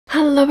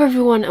Hello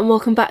everyone and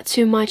welcome back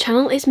to my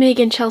channel. It's me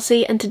again,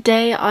 Chelsea, and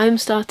today I'm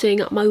starting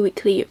my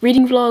weekly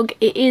reading vlog.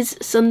 It is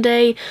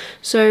Sunday,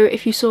 so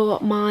if you saw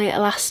my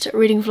last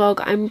reading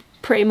vlog, I'm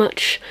pretty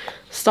much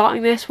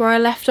starting this where I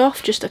left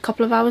off just a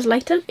couple of hours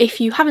later. If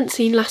you haven't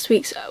seen last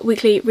week's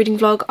weekly reading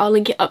vlog, I'll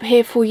link it up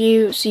here for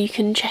you so you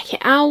can check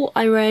it out.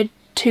 I read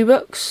 2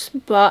 books,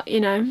 but you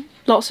know,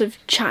 lots of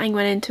chatting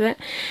went into it.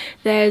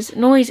 There's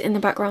noise in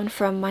the background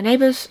from my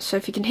neighbours, so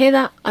if you can hear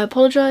that, I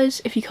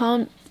apologise. If you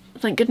can't,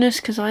 thank goodness,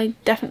 because I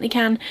definitely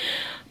can.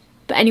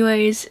 But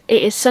anyways,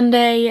 it is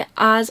Sunday.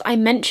 As I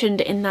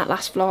mentioned in that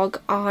last vlog,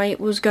 I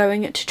was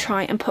going to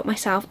try and put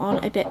myself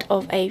on a bit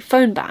of a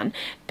phone ban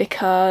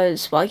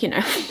because, well, you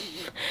know,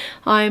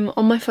 I'm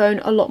on my phone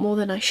a lot more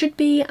than I should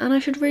be, and I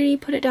should really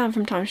put it down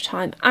from time to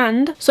time.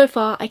 And so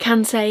far I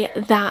can say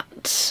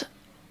that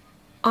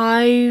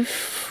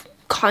I've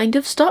kind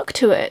of stuck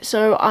to it.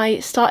 So I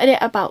started it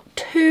about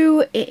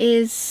 2. It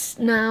is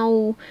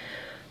now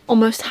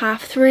almost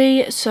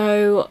 3:30,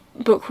 so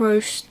book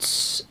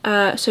roasts,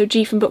 so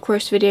G from Book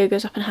Roast video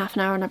goes up in half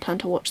an hour and I plan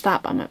to watch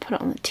that, but I might put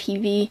it on the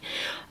TV.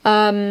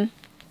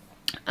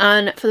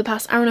 And for the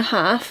past hour and a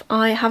half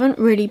I haven't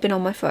really been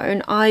on my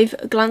phone. I've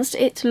glanced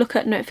at it to look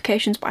at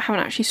notifications, but I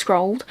haven't actually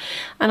scrolled,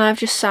 and I've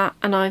just sat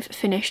and I've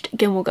finished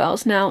Gilmore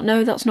Girls. Now,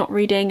 no, that's not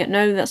reading,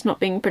 no, that's not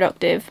being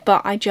productive,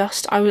 but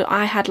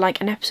I had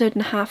like an episode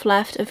and a half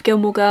left of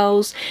Gilmore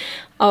Girls,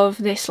 of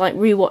this like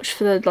rewatch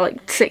for the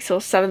like 6th or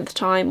 7th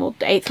time, or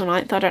 8th or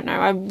 9th, I don't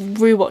know. I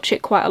rewatch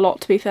it quite a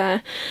lot, to be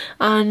fair,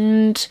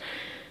 and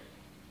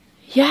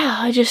yeah,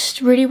 I just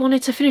really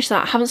wanted to finish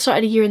that. I haven't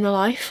started A Year in the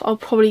Life. I'll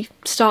probably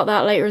start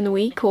that later in the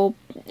week, or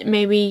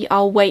maybe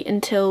I'll wait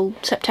until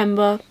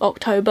September,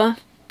 October,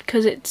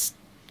 because it's,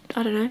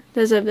 I don't know,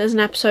 there's an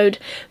episode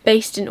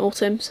based in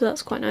autumn, so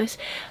that's quite nice.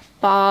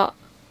 But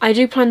I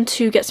do plan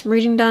to get some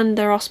reading done.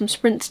 There are some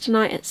sprints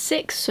tonight at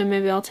 6, so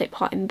maybe I'll take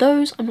part in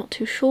those. I'm not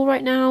too sure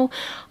right now.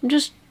 I'm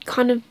just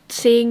kind of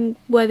seeing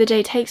where the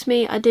day takes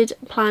me. I did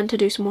plan to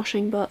do some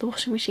washing, but the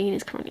washing machine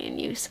is currently in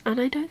use and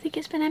I don't think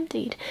it's been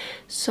emptied,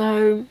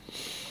 so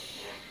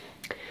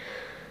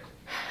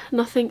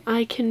nothing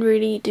I can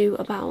really do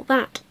about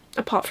that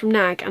apart from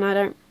nag, and I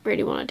don't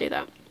really want to do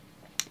that.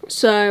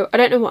 So I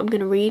don't know what I'm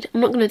going to read. I'm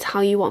not going to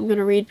tell you what I'm going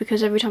to read,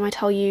 because every time I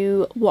tell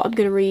you what I'm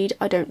going to read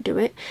I don't do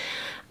it,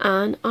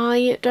 and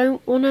I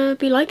don't want to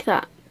be like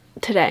that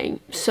today.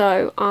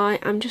 So I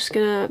am just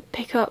gonna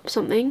pick up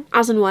something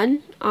as and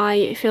when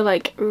I feel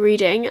like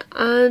reading,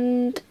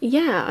 and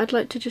yeah, I'd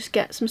like to just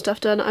get some stuff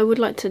done. I would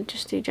like to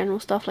just do general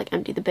stuff like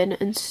empty the bin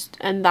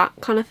and that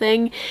kind of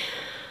thing,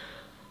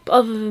 but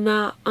other than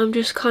that I'm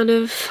just kind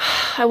of,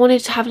 I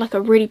wanted to have like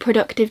a really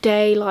productive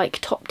day, like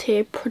top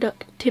tier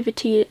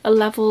productivity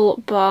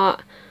level, but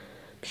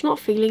I'm just not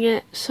feeling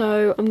it.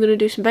 So I'm gonna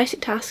do some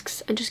basic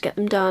tasks and just get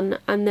them done,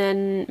 and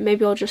then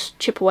maybe I'll just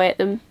chip away at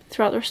them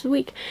throughout the rest of the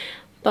week.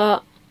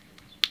 But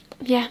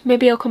yeah,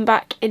 maybe I'll come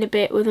back in a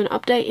bit with an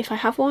update if I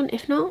have one.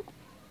 If not,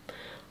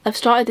 I've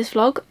started this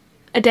vlog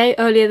a day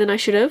earlier than I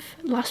should have.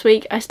 Last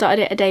week I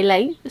started it a day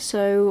late,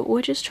 so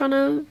we're just trying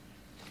to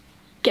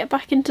get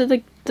back into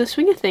the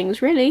swing of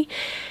things, really.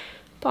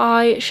 But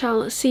I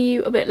shall see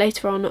you a bit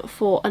later on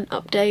for an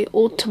update,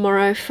 or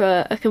tomorrow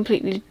for a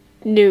completely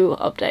new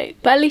update.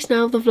 But at least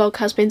now the vlog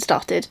has been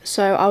started,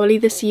 so I will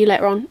either see you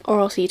later on or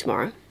I'll see you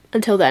tomorrow.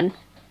 Until then,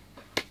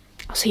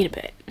 I'll see you in a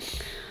bit.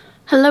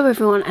 Hello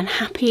everyone and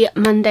happy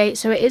Monday.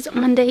 So it is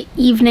Monday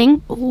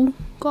evening. Oh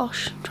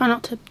gosh, try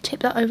not to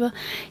tip that over.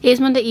 It is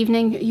Monday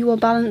evening. You are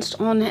balanced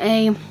on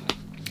a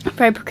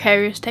very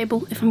precarious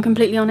table, if I'm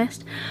completely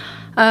honest.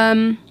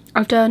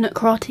 I've done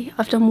karate,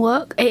 I've done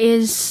work. It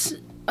is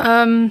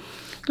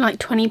like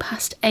 20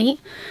 past 8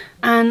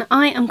 and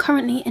I am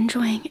currently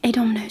enjoying a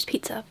Domino's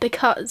pizza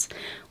because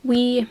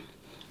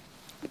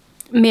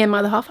me and my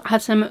other half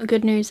had some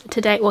good news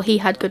today. Well, he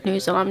had good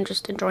news, so I'm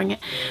just enjoying it.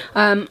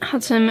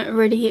 Had some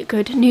really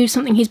good news.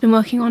 Something he's been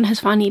working on has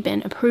finally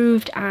been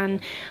approved, and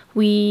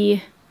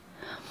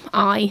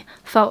I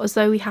felt as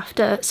though we have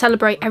to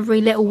celebrate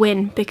every little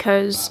win,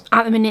 because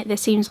at the minute there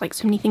seems like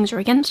so many things are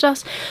against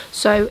us,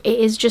 so it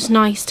is just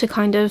nice to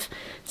kind of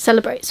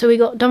celebrate. So we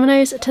got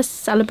Domino's to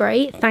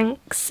celebrate,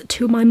 thanks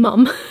to my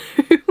mum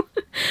who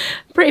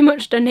pretty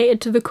much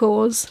donated to the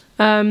cause,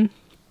 because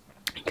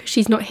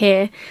she's not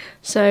here.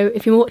 So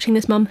if you're watching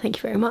this, mum, thank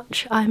you very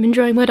much. I'm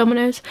enjoying my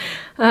Domino's.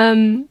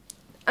 And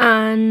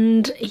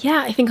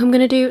yeah, I think I'm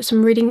gonna do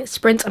some reading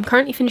sprints. I'm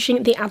currently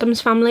finishing The Addams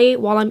Family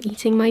while I'm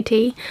eating my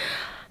tea,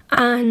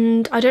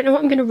 and I don't know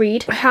what I'm gonna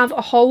read. I have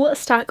a whole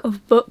stack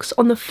of books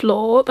on the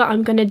floor that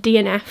I'm gonna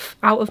DNF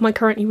out of my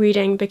currently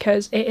reading,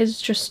 because it is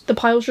just, the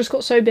pile's just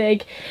got so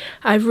big.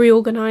 I've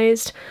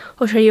reorganised.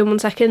 I'll show you in 1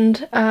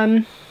 second.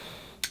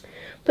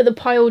 But the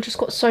pile just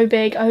got so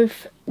big.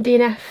 I've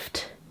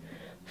DNF'd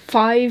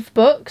 5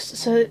 books,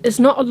 so it's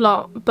not a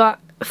lot, but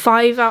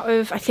 5 out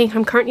of, I think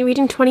I'm currently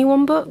reading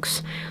 21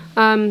 books,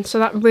 so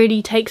that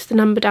really takes the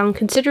number down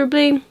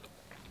considerably.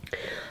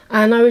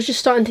 And I was just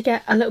starting to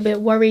get a little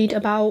bit worried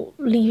about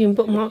leaving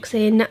bookmarks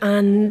in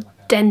and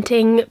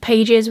indenting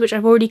pages, which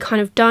I've already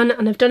kind of done,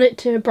 and I've done it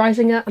to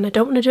Brisinger, and I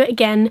don't want to do it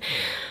again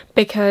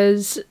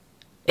because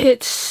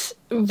it's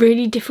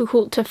really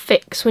difficult to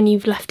fix when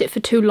you've left it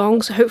for too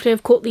long. So hopefully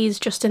I've caught these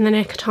just in the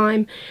nick of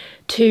time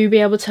to be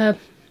able to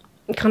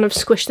kind of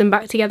squish them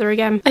back together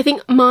again. I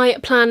think my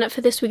plan for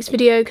this week's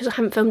video, because I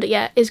haven't filmed it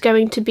yet, is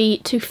going to be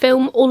to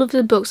film all of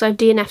the books I've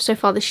DNF'd so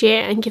far this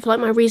year and give like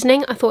my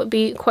reasoning. I thought it'd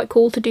be quite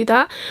cool to do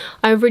that.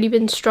 I've really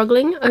been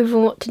struggling over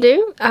what to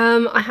do.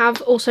 I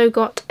have also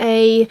got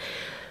a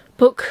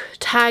book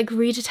tag,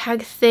 reader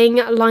tag thing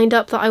lined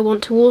up that I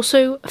want to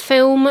also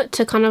film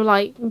to kind of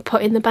like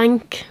put in the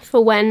bank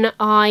for when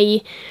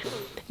I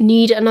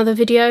need another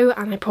video,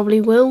 and I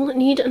probably will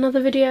need another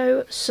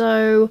video,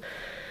 so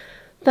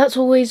that's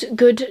always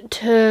good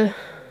to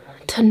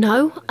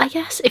know, I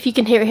guess. If you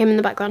can hear him in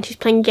the background, he's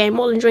playing a game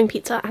while enjoying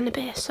pizza and a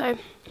beer, so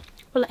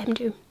we'll let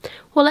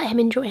him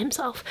enjoy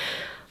himself.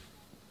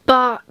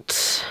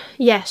 But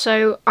yeah,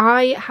 so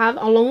I have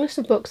a long list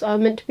of books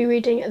I'm meant to be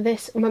reading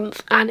this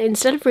month, and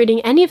instead of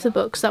reading any of the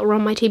books that were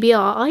on my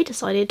TBR, I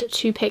decided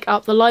to pick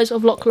up The Lies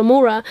of Locke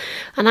Lamora,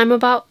 and I'm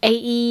about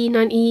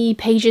 80-90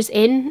 pages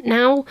in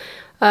now,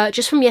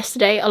 just from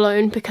yesterday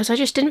alone, because I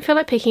just didn't feel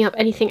like picking up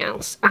anything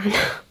else, and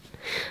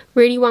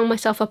really wound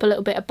myself up a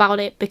little bit about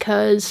it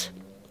because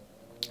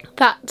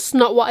that's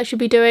not what I should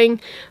be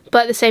doing.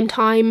 But at the same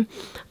time,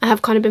 I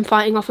have kind of been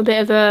fighting off a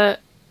bit of a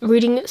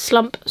reading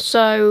slump,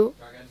 so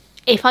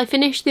if I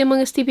finish the Among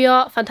Us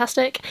TBR,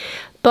 fantastic,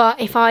 but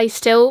if I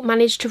still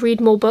manage to read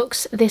more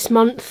books this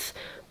month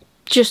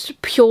just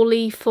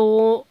purely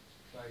for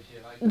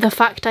the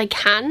fact I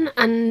can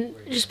and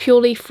just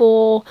purely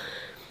for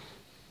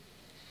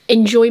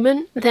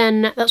enjoyment,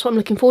 then that's what I'm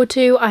looking forward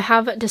to. I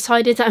have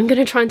decided that I'm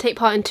going to try and take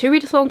part in 2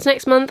 readathons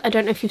next month. I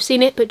don't know if you've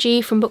seen it, but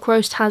G from Book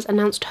Roast has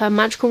announced her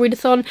magical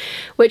readathon,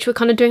 which we're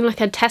kind of doing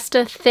like a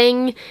tester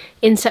thing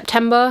in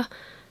September,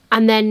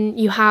 and then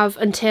you have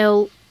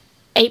until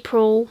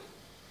April.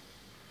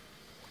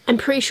 I'm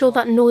pretty sure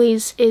that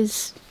noise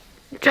is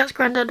Jack's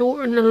granddad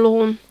watering the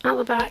lawn at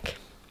the back.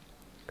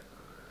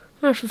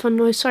 That's a fun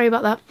noise, sorry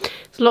about that.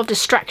 There's a lot of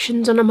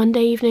distractions on a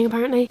Monday evening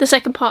apparently. The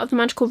second part of the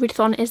magical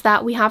readathon is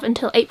that we have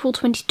until April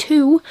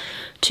 22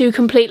 to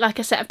complete like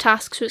a set of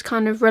tasks which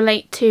kind of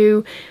relate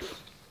to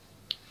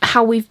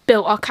how we've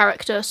built our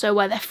character, so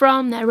where they're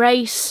from, their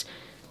race,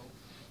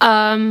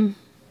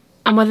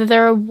 and whether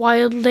they're a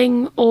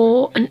wildling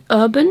or an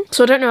urban.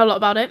 So I don't know a lot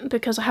about it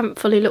because I haven't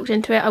fully looked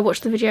into it. I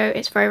watched the video,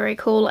 it's very, very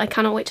cool. I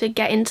cannot wait to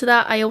get into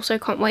that. I also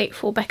can't wait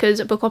for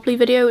Becca's Bookopoly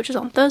video, which is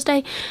on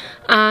Thursday,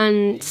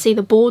 and see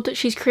the board that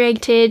she's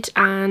created,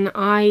 and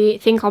I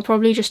think I'll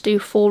probably just do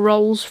 4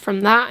 roles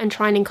from that and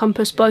try and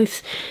encompass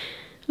both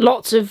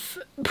lots of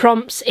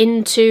prompts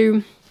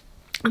into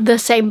the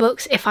same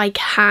books if I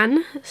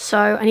can. So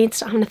I need to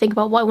start having to think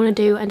about what I want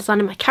to do and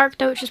designing my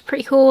character, which is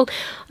pretty cool.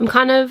 I'm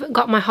kind of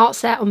got my heart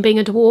set on being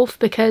a dwarf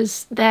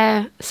because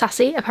they're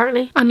sassy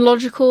apparently and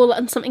logical,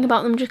 and something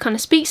about them just kind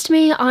of speaks to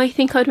me. I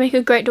think I'd make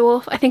a great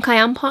dwarf. I think I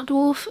am part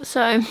dwarf,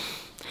 so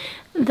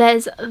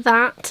there's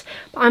that.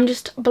 But I'm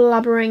just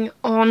blabbering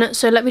on,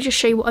 so let me just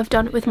show you what I've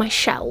done with my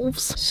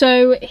shelves.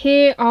 So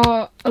here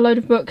are a load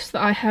of books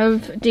that I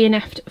have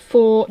DNF'd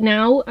for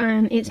now,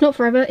 and it's not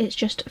forever, it's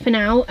just for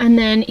now. And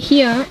then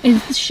here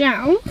is the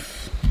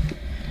shelf.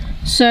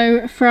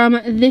 So from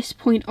this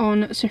point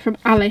on, so from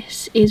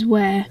Alice is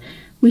where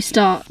we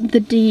start the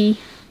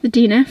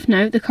DNF,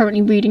 no, the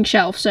currently reading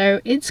shelf. So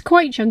it's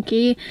quite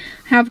chunky.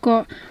 I have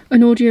got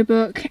an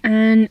audiobook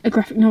and a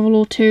graphic novel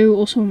or 2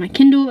 also on my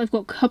Kindle. I've got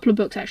a couple of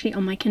books actually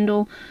on my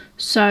Kindle,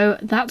 so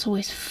that's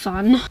always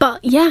fun.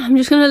 But yeah, I'm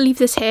just gonna leave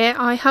this here.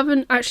 I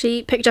haven't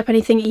actually picked up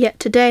anything yet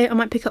today. I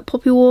might pick up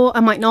Poppy War,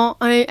 I might not.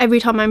 Every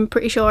time I'm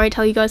pretty sure I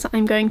tell you guys that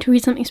I'm going to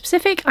read something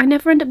specific, I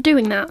never end up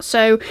doing that.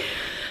 So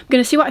I'm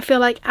gonna see what I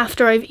feel like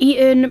after I've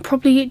eaten.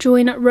 Probably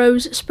join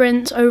Rose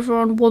Sprints over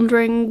on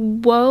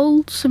Wandering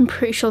Worlds, I'm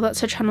pretty sure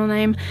that's her channel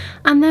name,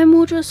 and then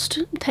we'll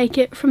just take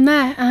it from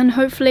there, and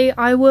hopefully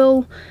I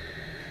will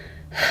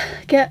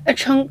get a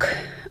chunk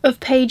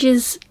of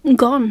pages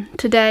gone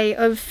today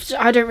of,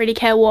 I don't really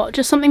care what,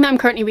 just something that I'm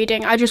currently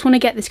reading. I just want to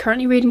get this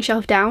currently reading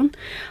shelf down.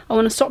 I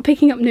want to stop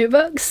picking up new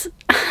books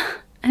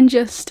and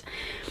just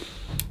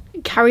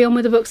carry on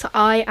with the books that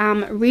I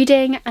am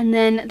reading, and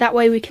then that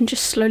way we can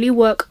just slowly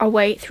work our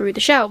way through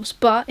the shelves.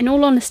 But in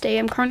all honesty,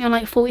 I'm currently on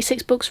like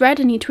 46 books read.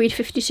 I need to read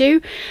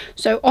 52.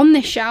 So on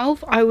this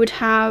shelf I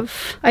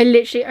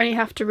literally only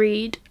have to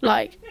read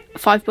like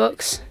 5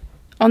 books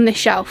on this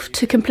shelf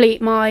to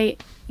complete my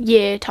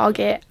year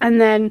target, and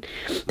then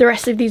the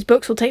rest of these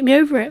books will take me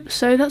over it.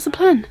 So that's the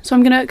plan. So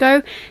I'm gonna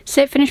go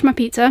finish my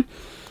pizza,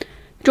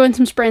 join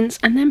some sprints,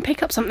 and then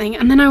pick up something,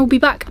 and then I will be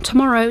back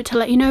tomorrow to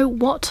let you know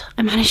what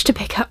I managed to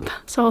pick up.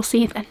 So I'll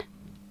see you then.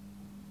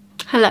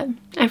 Hello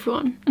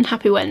everyone and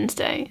happy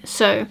Wednesday.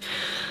 So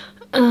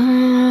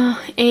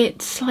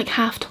it's like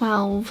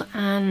 12:30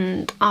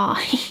 and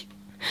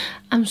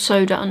I'm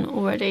so done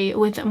already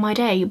with my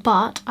day,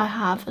 but I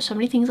have so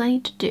many things I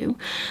need to do.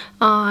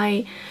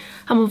 I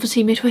I'm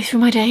obviously midway through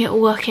my day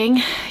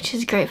working, which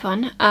is great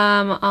fun.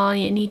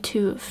 I need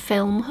to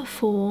film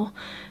for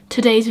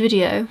today's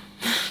video,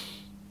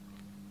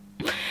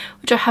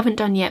 which I haven't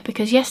done yet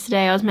because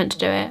yesterday I was meant to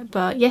do it,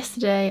 but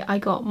yesterday I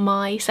got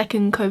my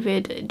second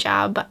COVID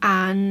jab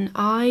and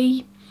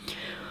I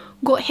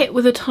got hit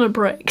with a ton of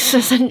bricks.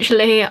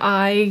 Essentially,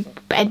 I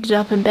ended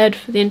up in bed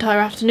for the entire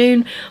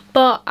afternoon,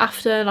 but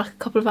after like a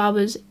couple of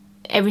hours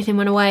everything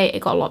went away.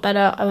 It got a lot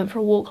better. I went for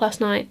a walk last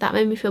night, that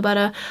made me feel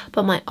better,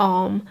 but my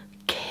arm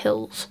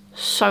kills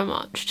so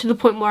much to the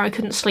point where I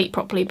couldn't sleep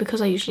properly because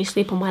I usually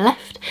sleep on my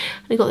left,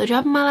 and I got the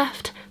jab on my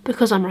left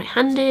because I'm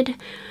right-handed.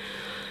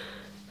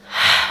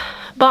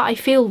 But I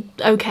feel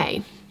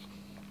okay,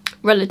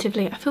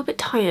 relatively. I feel a bit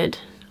tired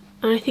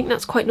and I think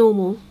that's quite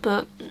normal,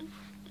 but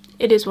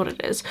it is what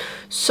it is.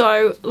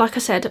 So like I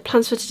said,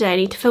 plans for today: I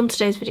need to film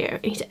today's video,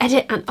 I need to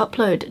edit and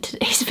upload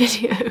today's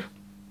video.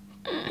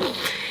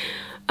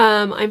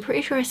 I'm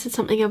pretty sure I said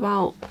something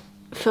about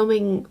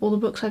filming all the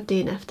books I've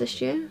DNF'd this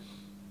year.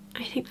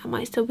 I think that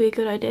might still be a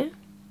good idea.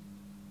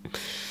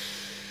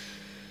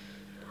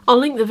 I'll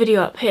link the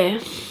video up here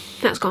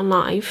that's gone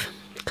live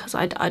because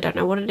I don't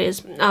know what it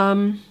is.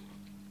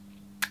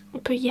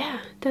 But yeah,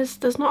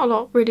 there's not a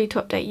lot really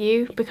to update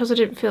you because I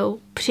didn't feel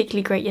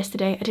particularly great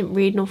yesterday. I didn't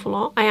read an awful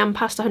lot. I am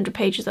past 100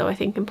 pages though, I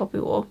think, in Poppy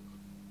War,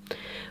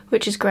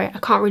 which is great. I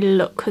can't really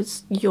look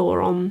because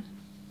you're on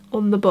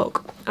the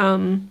book.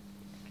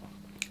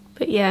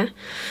 But yeah,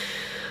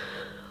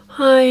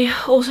 I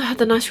also had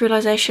the nice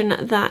realisation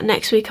that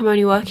next week I'm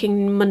only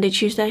working Monday,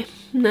 Tuesday,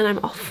 and then I'm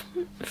off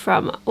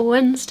from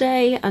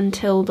Wednesday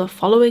until the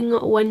following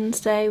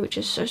Wednesday, which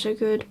is so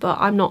good. But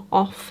I'm not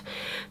off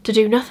to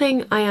do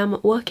nothing. I am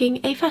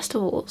working a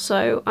festival,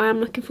 so I am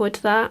looking forward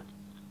to that.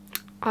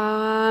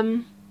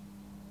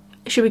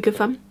 It should be good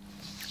fun.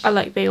 I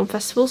like being on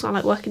festivals. I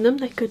like working them.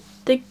 They're good.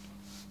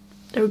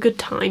 They're a good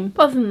time.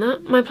 But other than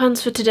that, my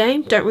plans for today,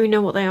 don't really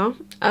know what they are.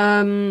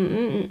 I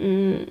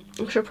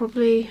should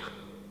probably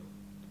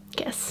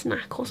get a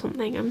snack or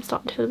something. I'm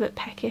starting to feel a bit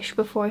peckish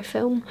before I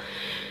film.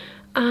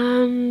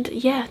 And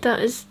yeah, that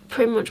is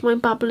pretty much my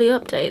babbly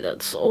update.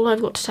 That's all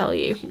I've got to tell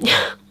you.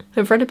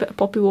 I've read a bit of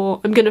Poppy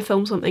War. I'm gonna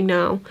film something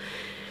now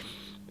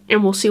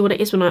and we'll see what it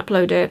is when I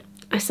upload it.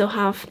 I still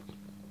have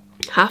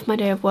half my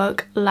day of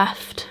work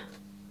left.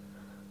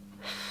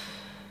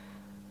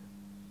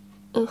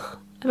 Ugh,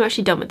 I'm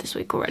actually done with this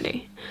week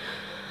already,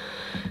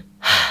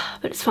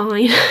 but it's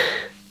fine.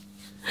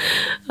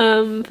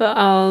 But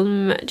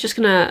I'm just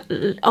gonna,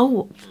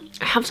 oh,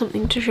 I have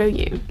something to show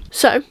you.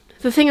 So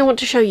the thing I want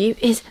to show you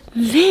is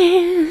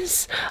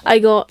this. I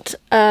got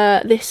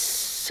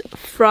this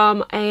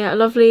from a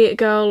lovely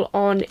girl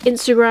on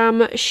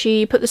Instagram.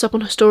 She put this up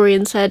on her story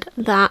and said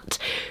that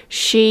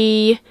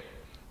she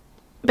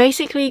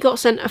basically got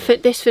sent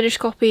this finished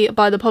copy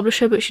by the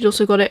publisher, but she'd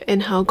also got it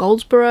in her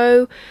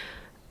Goldsboro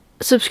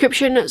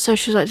subscription. So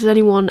she was like, does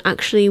anyone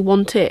actually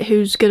want it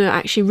who's gonna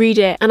actually read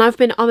it? And I've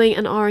been umming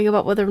and ahhing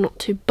about whether or not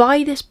to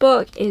buy this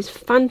book. It's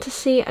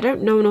fantasy. I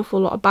don't know an awful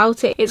lot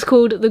about it. It's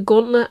called The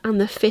Gauntlet and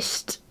the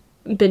Fist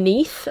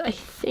Beneath, I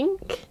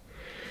think,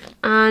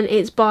 and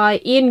it's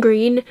by Ian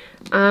Green,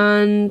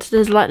 and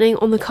there's lightning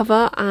on the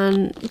cover,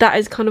 and that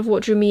is kind of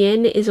what drew me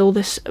in, is all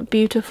this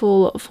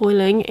beautiful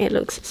foiling. It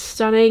looks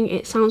stunning.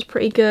 It sounds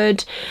pretty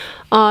good.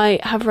 I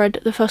have read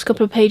the first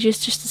couple of pages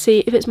just to see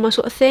if it's my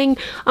sort of thing.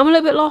 I'm a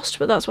little bit lost,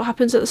 but that's what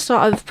happens at the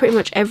start of pretty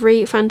much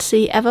every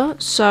fantasy ever.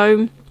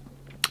 So,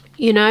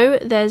 you know,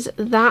 there's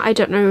that. I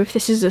don't know if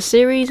this is a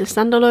series, a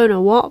standalone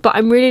or what, but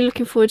I'm really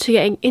looking forward to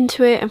getting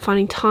into it and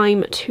finding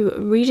time to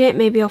read it.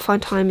 Maybe I'll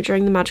find time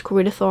during the Magical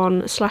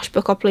Readathon /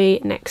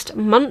 Bookopoly next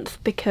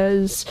month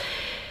because,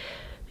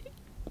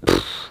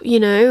 you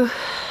know,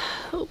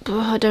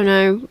 I don't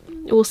know.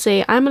 We'll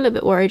see. I'm a little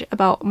bit worried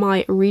about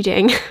my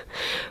reading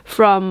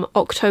from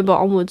October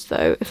onwards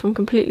though, if I'm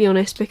completely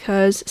honest,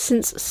 because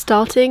since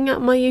starting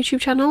my YouTube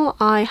channel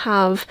I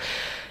have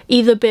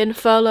either been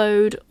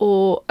furloughed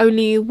or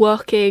only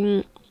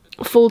working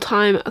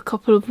full-time a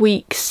couple of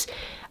weeks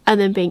and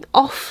then being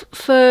off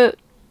for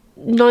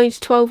 9 to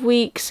 12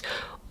 weeks,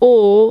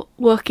 or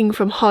working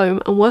from home.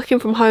 And working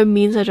from home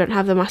means I don't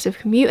have the massive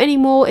commute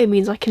anymore. It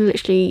means I can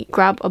literally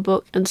grab a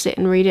book and sit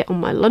and read it on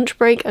my lunch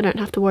break. I don't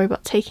have to worry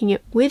about taking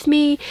it with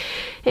me.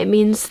 It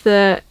means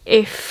that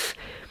if,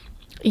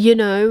 you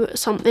know,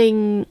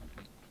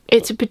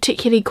 it's a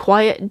particularly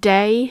quiet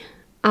day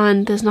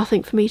and there's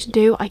nothing for me to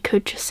do, I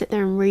could just sit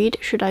there and read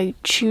should I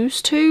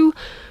choose to.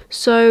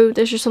 So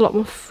there's just a lot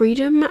more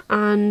freedom,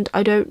 and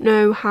I don't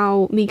know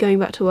how me going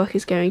back to work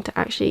is going to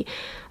actually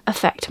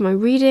affect my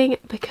reading,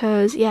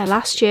 because yeah,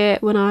 last year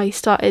when I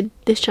started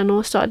this channel,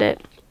 I started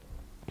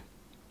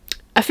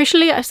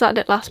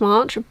it last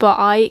March, but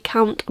I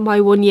count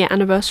my 1 year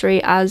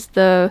anniversary as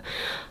the,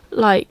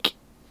 like,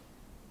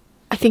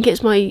 I think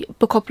it's my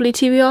Bookopoly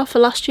TBR for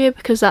last year,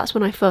 because that's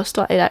when I first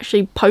started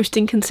actually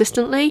posting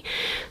consistently.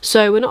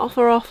 So we're not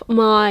far off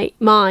my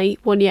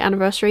 1 year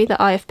anniversary that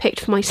I have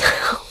picked for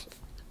myself.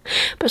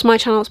 But it's my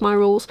channel, it's my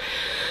rules.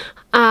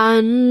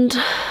 And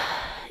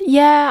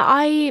yeah,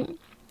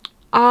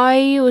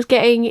 I was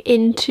getting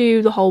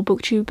into the whole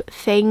booktube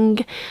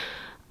thing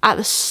at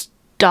the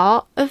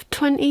start of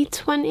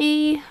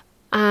 2020,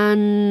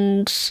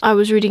 and I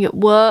was reading at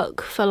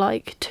work for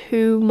like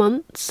 2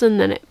 months, and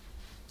then it,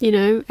 you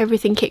know,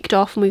 everything kicked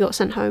off and we got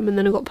sent home, and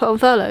then I got put on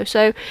furlough.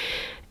 So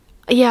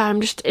yeah,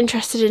 I'm just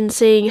interested in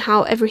seeing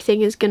how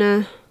everything is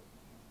gonna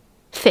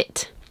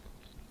fit,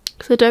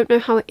 because I don't know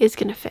how it is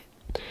gonna fit.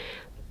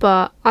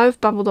 But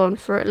I've babbled on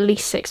for at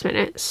least 6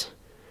 minutes.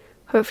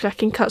 Hopefully I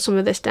can cut some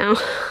of this down.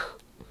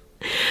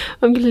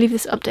 I'm going to leave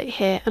this update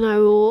here, and I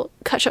will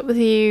catch up with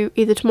you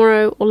either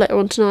tomorrow or later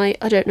on tonight.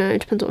 I don't know, it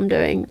depends what I'm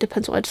doing,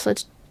 depends what I decide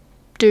to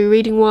do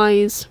reading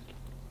wise.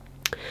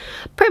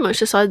 Pretty much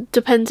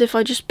depends if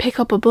I just pick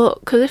up a book,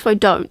 because if I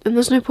don't, then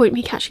there's no point in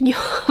me catching you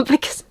up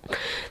because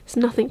there's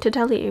nothing to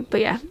tell you.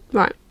 But yeah,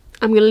 right,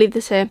 I'm going to leave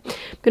this here.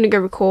 I'm going to go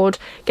record,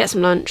 get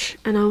some lunch,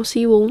 and I'll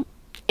see you all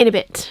in a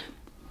bit.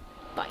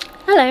 Bye.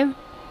 Hello.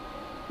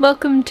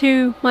 Welcome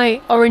to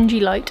my orangey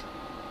light.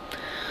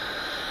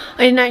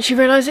 I didn't actually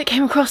realise it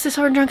came across this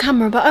orange on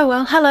camera, but oh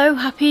well. Hello,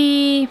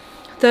 happy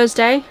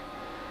Thursday.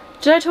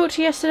 Did I talk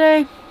to you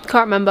yesterday?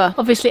 Can't remember.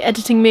 Obviously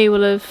editing me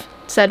will have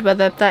said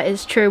whether that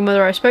is true and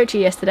whether I spoke to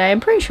you yesterday.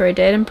 I'm pretty sure I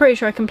did. I'm pretty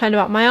sure I complained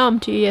about my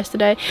arm to you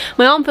yesterday.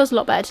 My arm feels a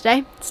lot better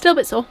today. Still a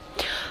bit sore.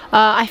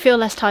 I feel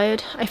less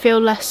tired. I feel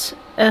less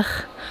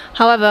ugh.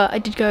 However, I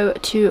did go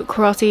to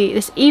karate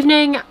this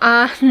evening,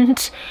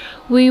 and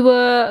we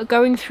were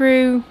going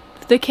through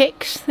the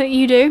kicks that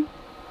you do,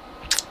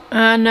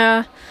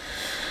 and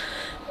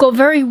got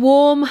very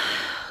warm,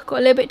 got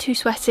a little bit too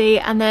sweaty,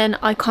 and then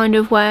I kind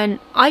of went,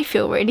 I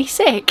feel really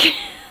sick.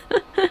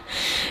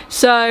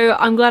 So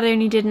I'm glad I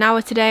only did an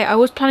hour today. I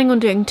was planning on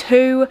doing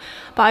 2,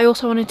 but I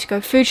also wanted to go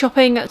food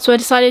shopping, so I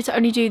decided to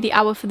only do the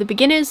hour for the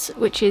beginners,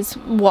 which is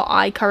what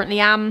I currently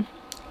am,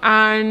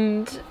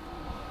 and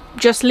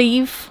just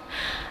leave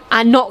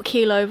and not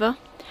keel over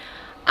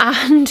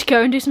and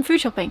go and do some food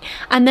shopping.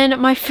 And then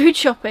my food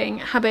shopping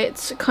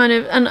habits kind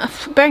of, and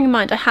bearing in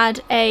mind I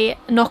had a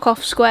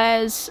knockoff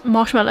Squares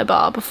marshmallow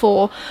bar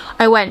before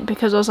I went,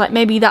 because I was like,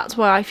 maybe that's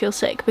why I feel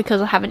sick,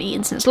 because I haven't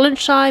eaten since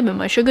lunchtime and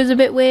my sugar's a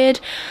bit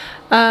weird.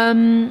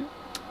 That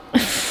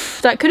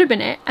could have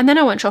been it. And then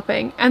I went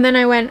shopping, and then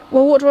I went,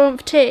 well, what do I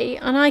want for tea?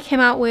 And I came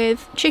out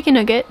with chicken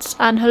nuggets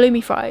and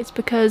halloumi fries,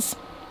 because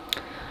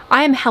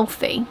I am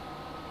healthy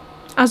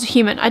as a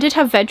human. I did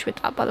have veg with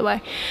that, by the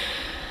way.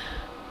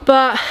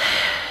 But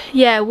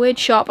yeah, weird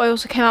shop. I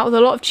also came out with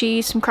a lot of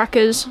cheese, some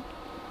crackers,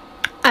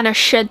 and a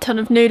shed ton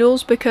of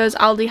noodles, because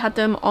Aldi had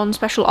them on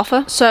special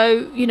offer.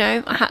 So, you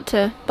know, I had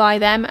to buy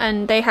them,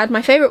 and they had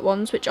my favourite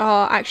ones, which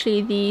are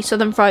actually the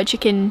Southern Fried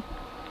Chicken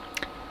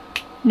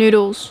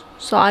noodles.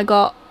 So I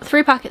got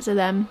 3 packets of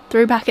them,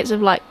 3 packets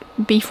of like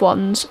beef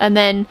ones, and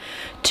then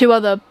 2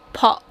 other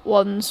pot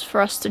ones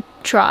for us to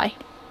try.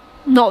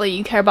 Not that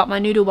you care about my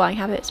noodle buying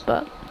habits,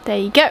 but there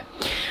you go.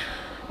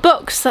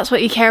 Books, that's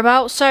what you care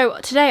about. So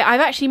today I've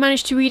actually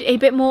managed to read a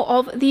bit more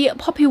of The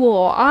Poppy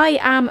War. I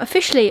am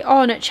officially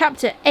on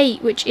chapter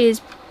 8, which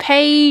is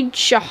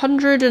page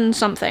 100 and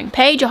something.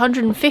 Page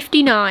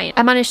 159.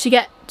 I managed to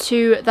get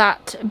to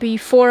that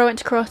before I went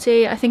to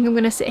karate. I think I'm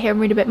going to sit here and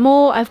read a bit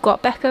more. I've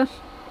got Becca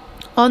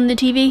on the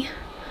TV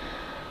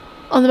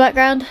on the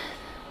background.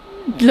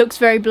 It looks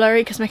very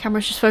blurry because my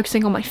camera's just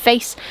focusing on my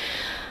face.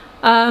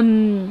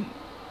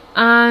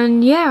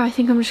 And yeah, I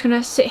think I'm just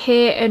gonna sit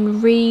here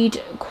and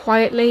read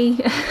quietly.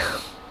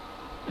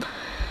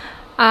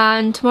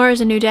 And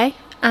tomorrow's a new day,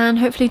 and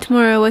hopefully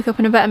tomorrow I'll wake up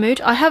in a better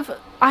mood. I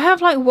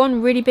have like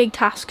one really big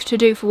task to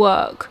do for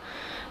work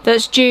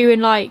that's due in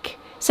like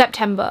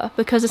September,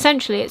 because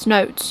essentially it's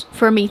notes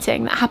for a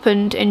meeting that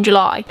happened in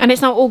July, and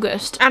it's now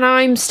August, and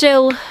I'm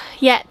still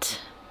yet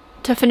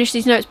to finish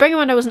these notes. Bearing in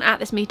mind I wasn't at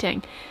this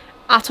meeting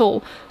at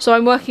all, so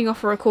I'm working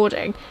off a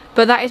recording,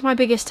 but that is my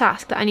biggest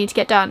task that I need to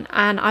get done,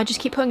 and I just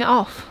keep putting it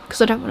off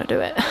because I don't want to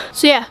do it.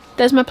 So yeah,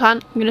 there's my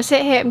plan. I'm gonna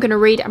sit here, I'm gonna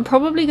read. I'm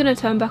probably gonna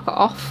turn Becca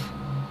off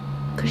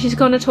because she's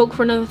gonna talk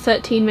for another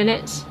 13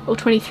 minutes or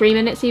 23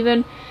 minutes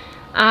even,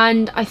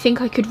 and I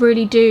think I could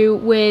really do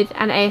with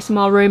an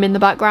ASMR room in the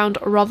background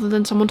rather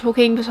than someone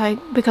talking,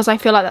 because I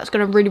feel like that's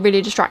gonna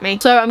really distract me.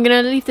 So I'm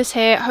gonna leave this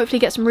here, hopefully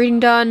get some reading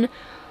done,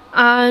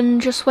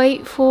 and just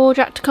wait for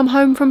Jack to come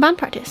home from band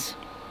practice.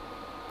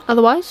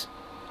 Otherwise,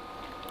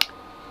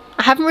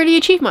 I haven't really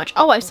achieved much.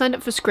 Oh, I signed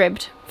up for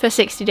Scribd for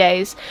 60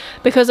 days,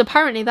 because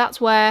apparently that's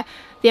where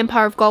the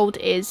Empire of Gold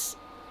is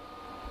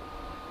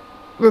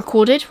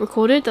recorded.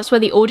 That's where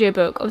the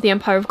audiobook of the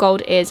Empire of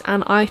Gold is,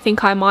 and I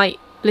think I might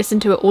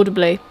listen to it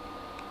audibly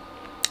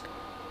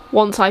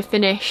once I've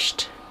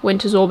finished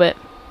Winter's Orbit.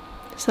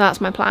 So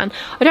that's my plan.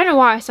 I don't know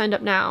why I signed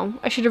up now.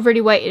 I should have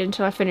really waited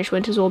until I finished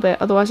Winter's Orbit,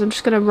 otherwise I'm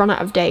just going to run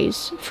out of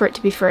days for it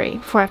to be free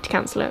before I have to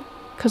cancel it,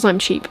 because I'm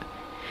cheap.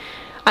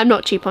 I'm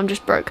not cheap, I'm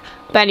just broke.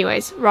 But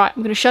anyways, right,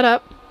 I'm gonna shut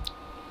up.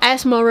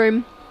 ASMR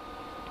room.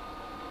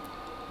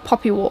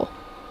 Poppy War.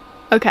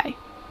 Okay.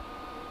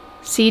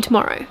 See you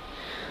tomorrow.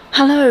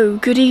 Hello,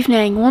 good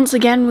evening. Once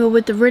again, we're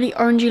with the really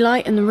orangey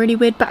light and the really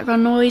weird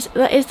background noise.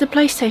 That is the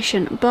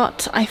PlayStation,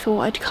 but I thought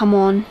I'd come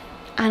on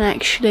and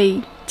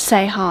actually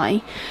say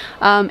hi.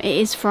 It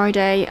is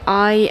Friday.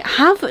 I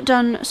have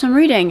done some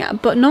reading,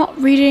 but not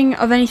reading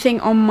of anything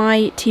on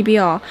my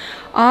TBR.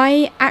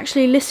 I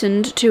actually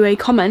listened to a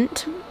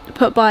comment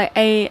put by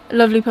a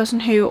lovely person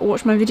who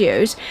watched my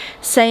videos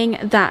saying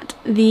that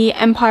the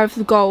Empire of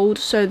the Gold,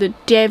 so the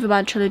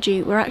Daevabad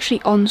trilogy, were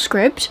actually on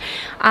Scribd,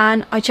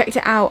 and I checked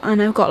it out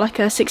and I've got like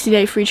a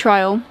 60-day free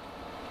trial,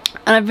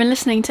 and I've been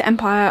listening to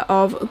Empire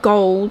of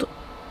Gold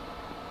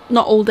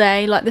not all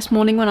day, like this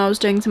morning when I was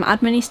doing some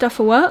admin-y stuff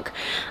for work,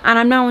 and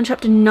I'm now on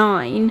chapter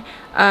 9,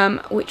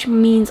 which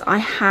means I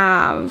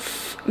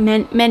have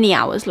many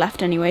hours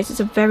left anyways. It's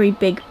a very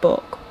big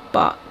book,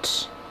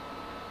 but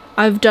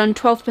I've done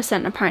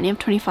 12%, apparently I have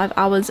 25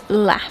 hours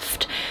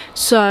left.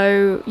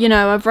 So, you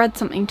know, I've read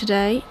something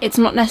today. It's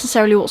not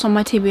necessarily what's on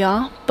my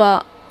TBR,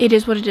 but it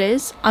is what it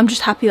is. I'm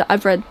just happy that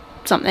I've read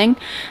something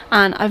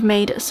and I've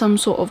made some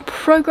sort of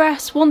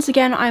progress. Once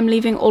again, I'm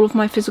leaving all of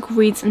my physical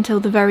reads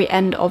until the very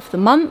end of the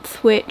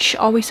month, which,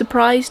 are we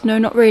surprised? No,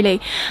 not really.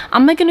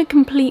 Am I going to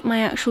complete my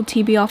actual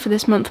TBR for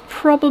this month?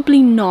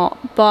 Probably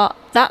not, but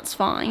that's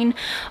fine.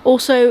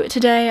 Also,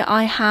 today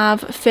I have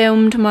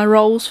filmed my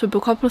rolls for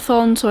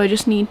Bookoplathon, so I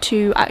just need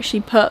to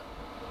actually put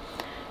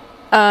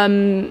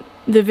the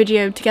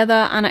video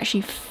together and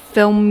actually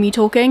film me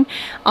talking.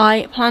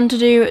 I plan to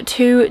do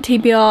 2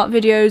 TBR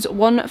videos,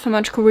 one for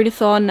Magical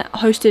Readathon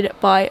hosted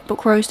by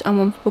Book Roast and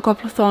one for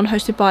Bookoplathon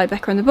hosted by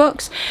Becca and the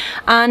Books,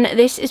 and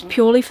this is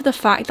purely for the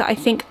fact that I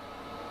think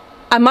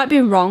I might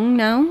be wrong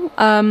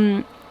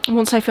now.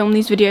 Once I film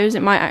these videos, it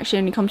might actually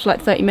only come to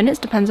like 30 minutes,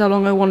 depends how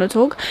long I want to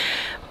talk,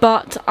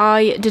 but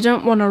I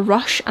didn't want to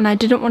rush and I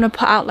didn't want to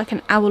put out like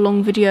an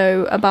hour-long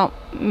video about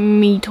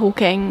me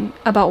talking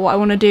about what I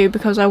want to do,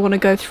 because I want to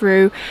go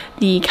through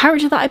the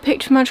character that I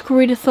picked for Magical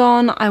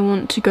Readathon, I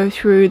want to go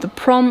through the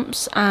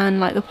prompts and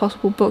like the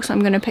possible books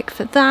I'm going to pick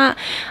for that,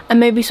 and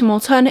maybe some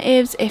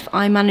alternatives if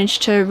I manage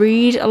to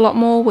read a lot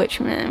more, which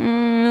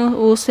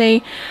we'll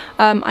see.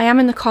 I am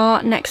in the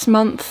car next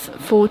month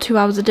for 2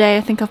 hours a day.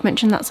 I think I've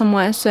mentioned that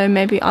somewhere, so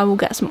maybe I will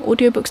get some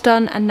audiobooks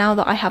done, and now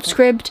that I have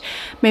Scribd,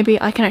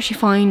 maybe I can actually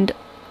find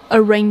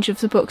a range of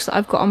the books that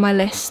I've got on my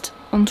list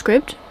on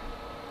Scribd.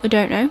 I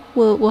don't know,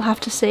 we'll have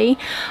to see.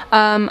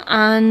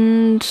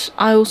 And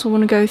I also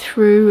want to go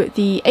through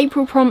the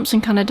April prompts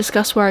and kind of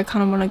discuss where I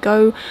kind of want to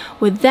go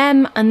with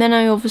them, and then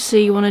I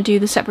obviously want to do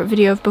the separate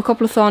video of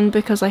Bookoplathon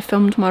because I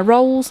filmed my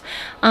rolls,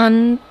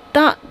 and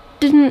that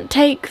didn't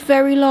take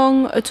very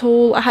long at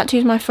all. I had to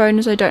use my phone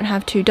as I don't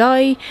have 2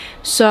 die,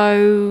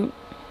 so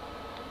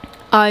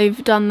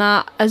I've done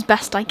that as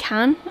best I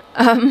can.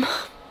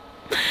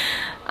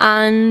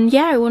 And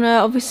yeah, I want to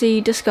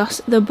obviously discuss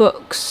the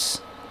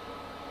books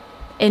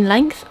in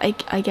length, I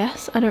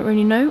guess. I don't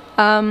really know.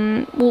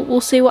 We'll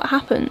see what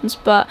happens,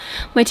 but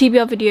my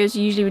TBR videos are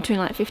usually between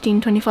like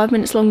 15-25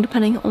 minutes long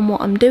depending on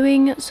what I'm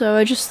doing, so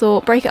I just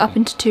thought break it up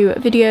into 2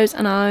 videos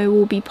and I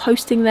will be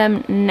posting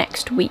them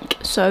next week,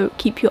 so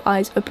keep your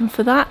eyes open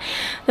for that.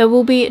 There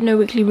will be no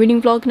weekly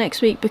reading vlog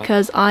next week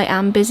because I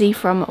am busy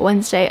from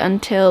Wednesday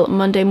until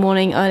Monday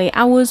morning early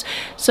hours,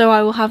 so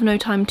I will have no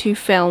time to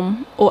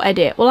film or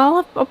edit. Well,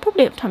 I'll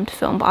probably have time to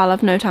film, but I'll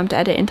have no time to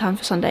edit in time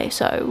for Sunday,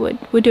 so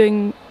we're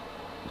doing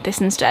this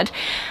instead,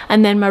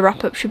 and then my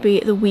wrap-up should be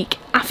the week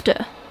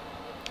after.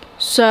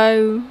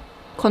 So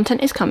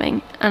content is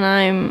coming and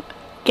I'm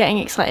getting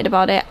excited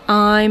about it.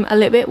 I'm a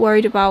little bit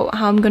worried about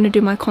how I'm going to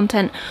do my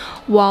content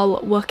while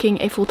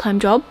working a full-time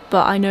job,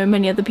 but I know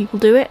many other people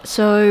do it,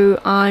 so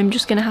I'm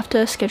just gonna have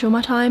to schedule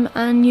my time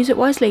and use it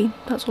wisely.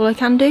 That's all I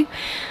can do.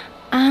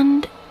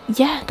 And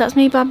yeah, that's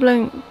me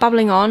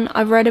babbling on.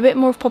 I've read a bit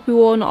more of Poppy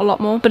War, not a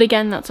lot more, but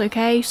again, that's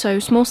okay, so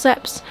small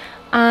steps.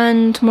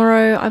 And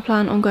tomorrow I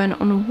plan on going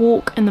on a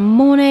walk in the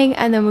morning,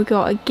 and then we've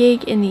got a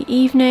gig in the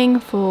evening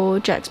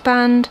for Jack's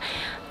band,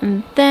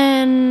 and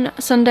then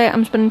Sunday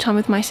I'm spending time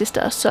with my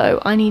sister,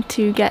 so I need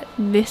to get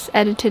this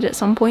edited at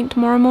some point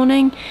tomorrow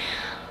morning,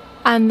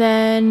 and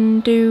then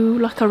do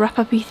like a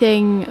wrap-up-y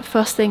thing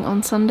first thing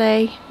on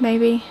Sunday,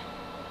 maybe.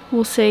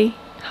 We'll see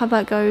how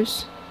that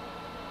goes.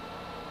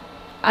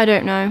 I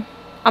don't know.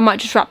 I might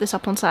just wrap this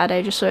up on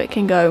Saturday just so it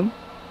can go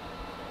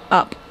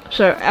up.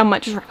 So I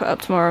might just wrap it up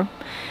tomorrow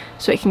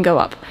so it can go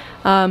up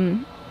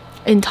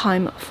in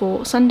time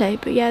for Sunday.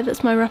 But yeah,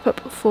 that's my wrap up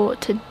for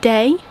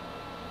today.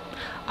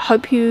 I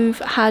hope you've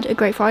had a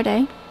great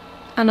Friday,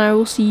 and I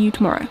will see you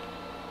tomorrow.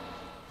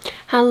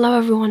 Hello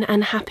everyone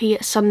and happy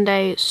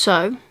Sunday.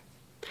 So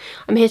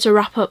I'm here to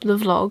wrap up the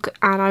vlog,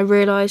 and I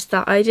realised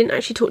that I didn't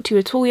actually talk to you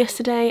at all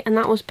yesterday, and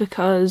that was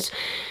because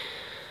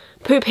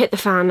poop hit the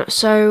fan.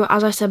 So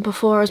as I said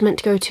before, I was meant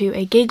to go to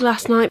a gig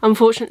last night.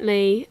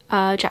 Unfortunately,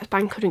 Jack's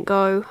band couldn't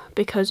go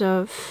because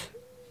of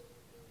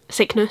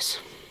sickness.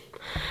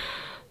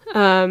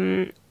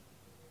 Yeah,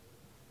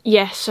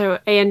 so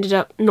I ended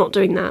up not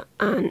doing that,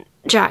 and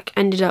Jack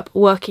ended up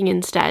working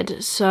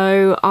instead.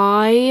 So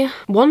I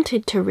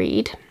wanted to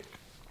read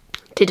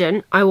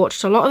didn't. I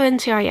watched a lot of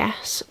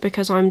NCIS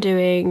because I'm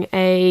doing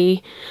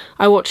I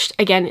watched,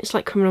 again, it's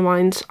like Criminal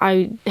Minds.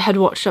 I had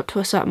watched up to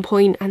a certain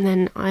point and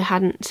then I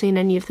hadn't seen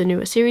any of the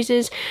newer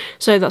series,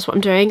 so that's what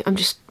I'm doing. I'm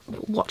just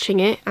watching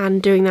it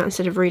and doing that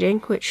instead of reading,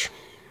 which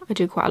I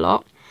do quite a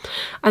lot.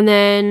 And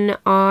then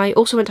I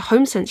also went to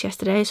HomeSense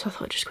yesterday, so I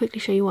thought I'd just quickly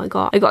show you what I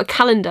got. I got a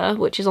calendar,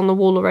 which is on the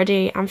wall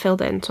already and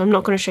filled in, so I'm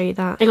not going to show you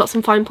that. I got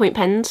some fine point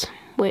pens,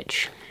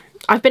 which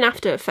I've been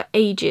after for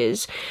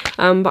ages,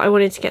 but I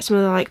wanted to get some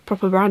of the like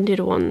proper branded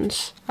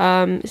ones.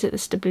 Is it the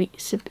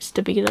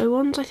Stabilo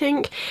ones, I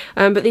think?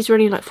 But these were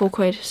only like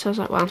 £4, so I was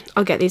like, well,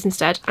 I'll get these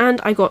instead.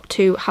 And I got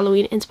 2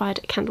 Halloween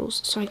inspired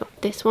candles. So I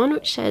got this one,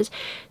 which says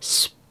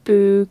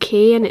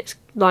Spooky, and it's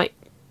like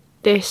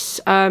this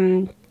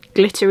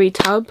glittery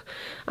tub,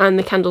 and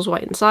the candle's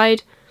white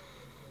inside.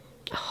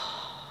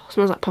 Oh,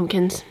 smells like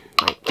pumpkins,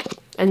 like,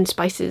 and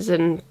spices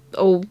and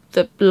all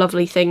the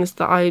lovely things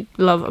that I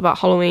love about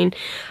Halloween.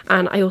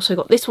 And I also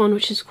got this one,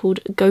 which is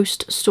called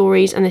Ghost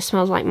Stories, and this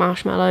smells like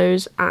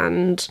marshmallows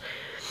and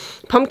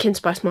pumpkin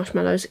spice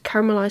marshmallows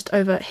caramelized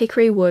over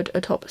hickory wood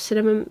atop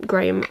cinnamon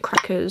graham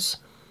crackers.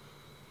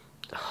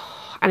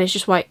 Oh, and it's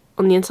just white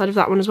on the inside of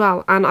that one as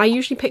well. And I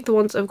usually pick the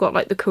ones that have got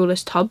like the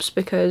coolest tubs,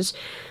 because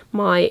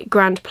my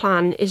grand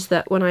plan is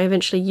that when I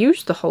eventually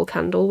use the whole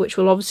candle, which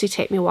will obviously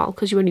take me a while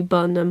because you only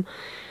burn them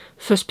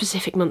for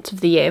specific months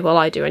of the year, well,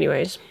 I do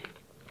anyways,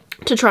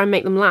 to try and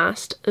make them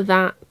last,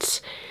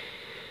 that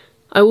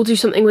I will do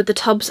something with the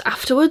tubs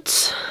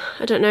afterwards.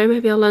 I don't know,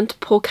 maybe I'll learn to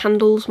pour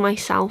candles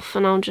myself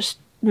and I'll just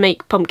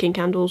make pumpkin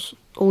candles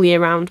all year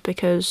round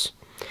because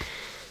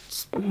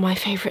it's my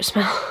favourite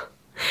smell.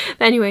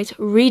 But anyways,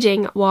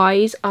 reading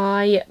wise,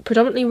 I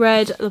predominantly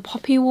read The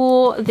Poppy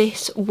War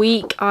this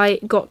week. I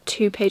got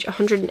to page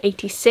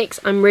 186.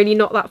 I'm really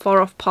not that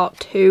far off part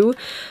 2,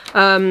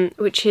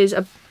 which is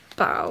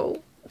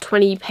about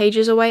 20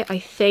 pages away, I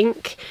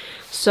think.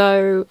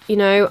 So, you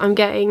know, I'm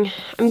getting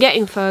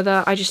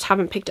further. I just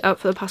haven't picked it up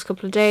for the past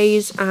couple of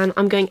days, and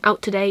I'm going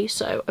out today,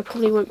 so I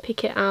probably won't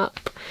pick it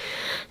up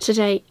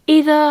today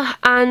either.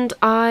 And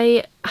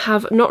I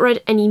have not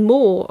read any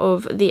more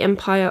of The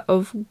Empire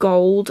of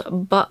Gold,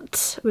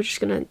 but we're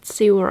just gonna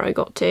see where I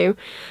got to.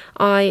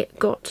 I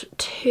got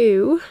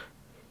to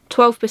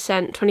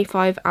 12%,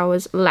 25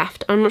 hours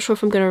left. I'm not sure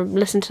if I'm gonna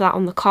listen to that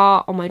on the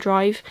car on my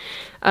drive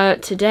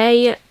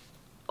today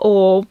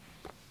or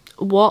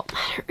what.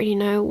 I don't really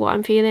know what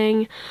I'm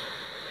feeling.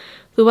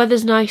 The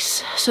weather's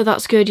nice, so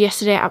that's good.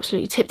 Yesterday I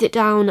absolutely tipped it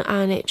down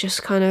and it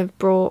just kind of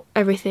brought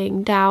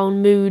everything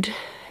down, mood,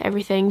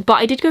 everything. But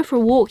I did go for a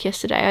walk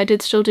yesterday. I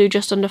did still do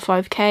just under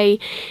 5k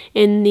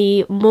in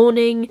the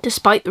morning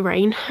despite the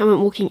rain. I went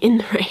walking in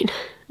the rain.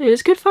 It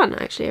was good fun,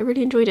 actually. I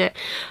really enjoyed it.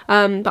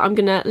 But I'm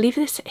gonna leave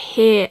this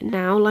here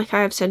now. Like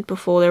I have said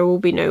before, there will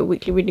be no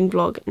weekly reading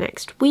vlog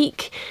next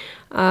week.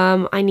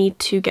 I need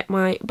to get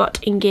my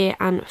butt in gear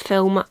and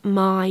film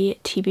my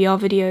TBR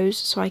videos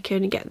so I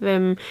can get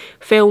them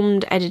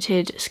filmed,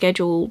 edited,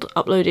 scheduled,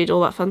 uploaded,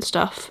 all that fun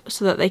stuff,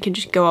 so that they can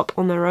just go up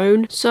on their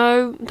own.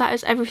 So that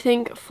is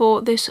everything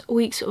for this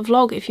week's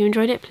vlog. If you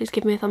enjoyed it, please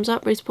give me a thumbs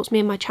up. It really supports me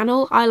and my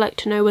channel. I like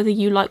to know whether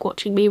you like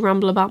watching me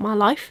ramble about my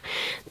life.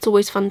 It's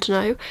always fun to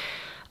know.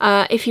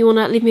 If you want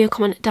to leave me a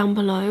comment down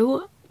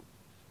below,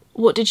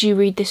 what did you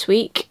read this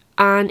week?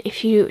 And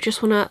if you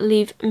just want to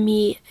leave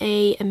me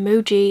a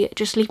emoji,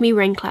 just leave me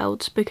rain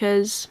clouds,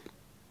 because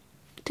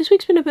this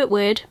week's been a bit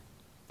weird,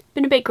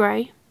 been a bit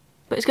grey,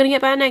 but it's going to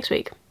get better next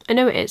week. I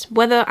know it is.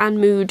 Weather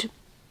and mood,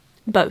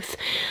 both.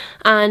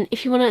 And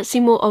if you want to see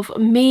more of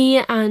me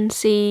and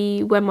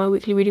see when my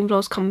weekly reading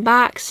vlogs come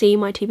back, see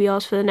my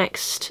TBRs for the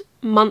next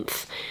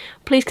month,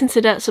 please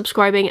consider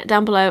subscribing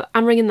down below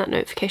and ringing that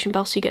notification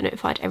bell so you get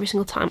notified every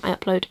single time I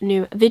upload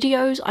new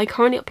videos. I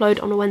currently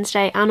upload on a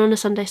Wednesday and on a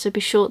Sunday, so be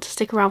sure to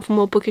stick around for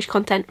more bookish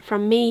content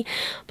from me.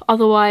 But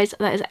otherwise,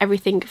 that is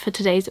everything for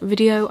today's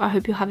video. I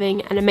hope you're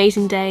having an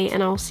amazing day,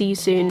 and I'll see you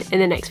soon in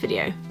the next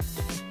video.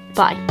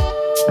 Bye.